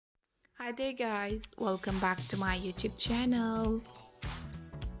Hi there guys, welcome back to my YouTube channel.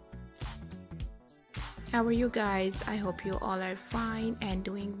 How are you guys? I hope you all are fine and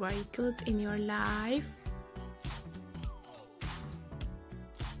doing very good in your life.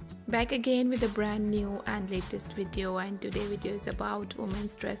 Back again with a brand new and latest video, and today video is about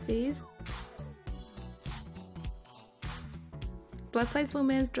women's dresses. Plus size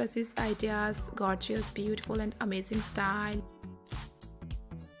women's dresses ideas, gorgeous, beautiful and amazing style.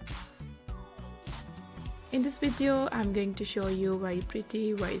 In this video, I'm going to show you very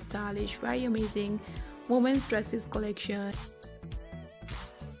pretty, very stylish, very amazing women's dresses collection.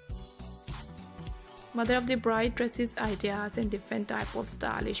 Mother of the bride dresses ideas and different type of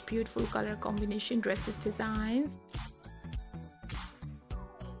stylish, beautiful color combination dresses designs.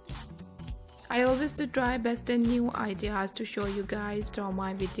 I always do try best and new ideas to show you guys through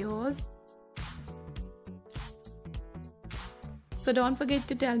my videos. So don't forget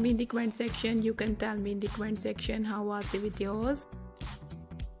to tell me in the comment section. You can tell me in the comment section how was the videos.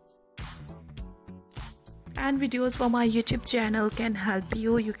 And videos for my YouTube channel can help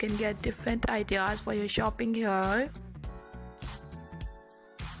you. You can get different ideas for your shopping here.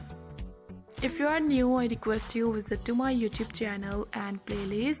 If you are new, I request you visit to my YouTube channel and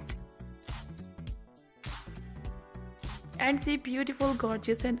playlist and see beautiful,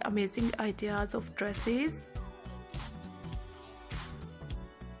 gorgeous and amazing ideas of dresses.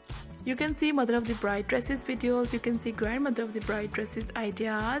 You can see mother of the bride dresses videos, you can see grandmother of the bride dresses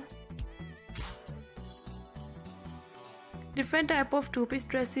ideas, different type of two-piece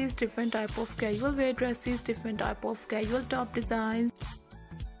dresses, different type of casual wear dresses, different type of casual top designs,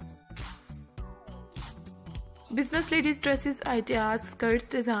 business ladies dresses ideas, skirts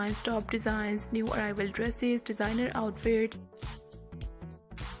designs, top designs, new arrival dresses, designer outfits.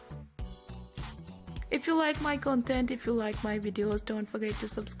 If you like my content, if you like my videos, don't forget to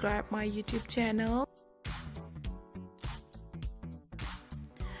subscribe my YouTube channel.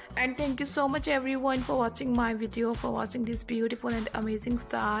 And thank you so much everyone for watching my video, for watching this beautiful and amazing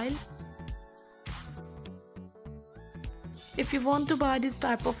style. If you want to buy this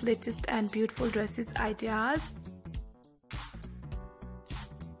type of latest and beautiful dresses ideas,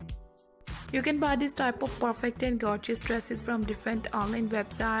 you can buy this type of perfect and gorgeous dresses from different online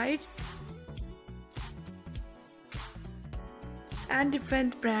websites and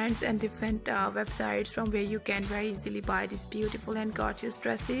different brands and different websites from where you can very easily buy these beautiful and gorgeous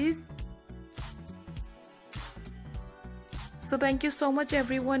dresses. So thank you so much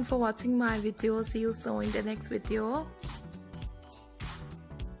everyone for watching my video. See you soon in the next video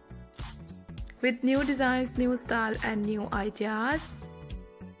with new designs, new style and new ideas.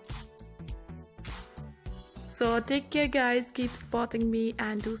 So take care guys, keep supporting me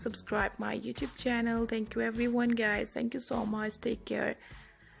and do subscribe my YouTube channel. Thank you everyone guys, thank you so much, take care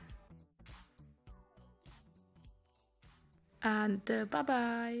and bye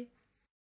bye.